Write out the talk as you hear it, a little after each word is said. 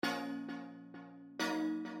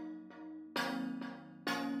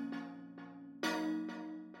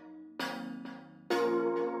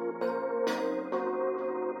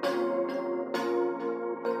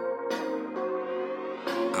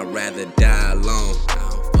I'd rather die alone. I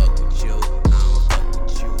don't fuck with you. I don't fuck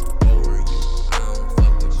with you. Over you. I don't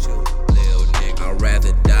fuck with you, little nigga. I'd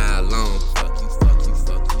rather die alone. Fuck you, fuck you,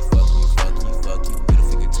 fuck you, fuck you, fuck you, fuck you. Middle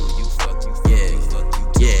finger to you. Fuck you, fuck you, fuck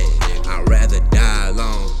you. Yeah, I'd rather die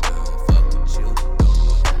alone. I don't fuck with you no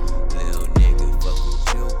more, little nigga. Fuck with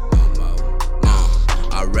you no more.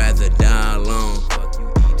 I'd rather die alone. Fuck you,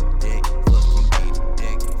 eat a dick. Fuck you, eat a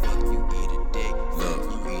dick. Fuck you, eat a dick. Fuck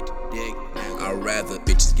you, eat a dick. I'd rather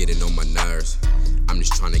bitches getting on my nerves. I'm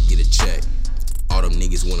just trying to get a check. All them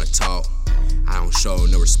niggas wanna talk, I don't show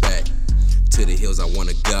no respect. To the hills I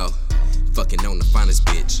wanna go, fucking on the finest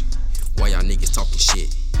bitch. Why y'all niggas talking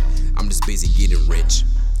shit? I'm just busy getting rich.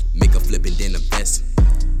 Make a flip and then invest.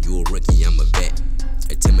 You a rookie, I'm a vet.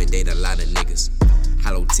 Intimidate a lot of niggas.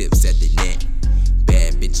 Hollow tips at the net.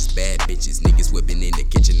 Bad bitches, niggas whipping in the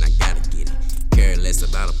kitchen, I gotta get it. Care less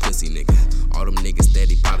about a pussy nigga. All them niggas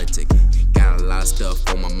steady politicking. Got a lot of stuff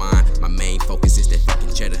on my mind. My main focus is that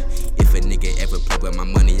fucking cheddar. If a nigga ever play with my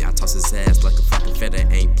money, I toss his ass like a fucking feather.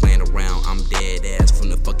 Ain't playing around, I'm dead ass. From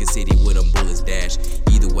the fucking city with them bullets dash.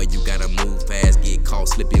 Either way, you gotta move fast. Get caught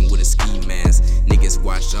slipping with a ski mask. Niggas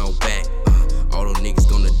watch your back. All them niggas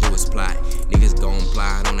gonna do is plot. Niggas gon'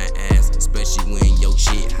 plot on the ass, especially when your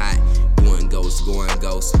shit hot. Going ghost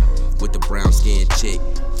with the brown skin chick.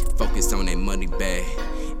 Focus on that money bag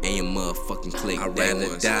and your motherfucking click. I'd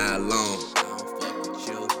rather die alone. I don't fuck with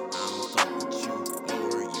you. I don't fuck with you.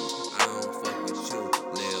 Over you. I don't fuck with you,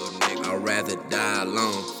 little nigga. I'd rather die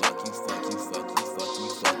alone. Fuck you, fuck you, fuck you, fuck you,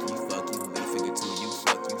 fuck you, fuck you. Middle finger to you.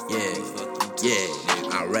 Fuck you, fuck you, fuck you.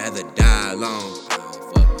 Yeah, I'd rather die alone. I don't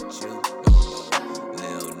fuck with you no more,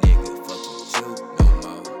 little nigga. Fuck with you no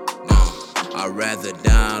more. No, I'd rather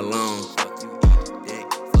die alone. Fuck you, eat a dick.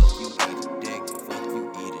 Fuck you, eat a dick. Fuck you,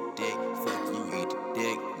 eat a dick. Fuck you, eat a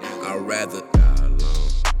dick. I'd rather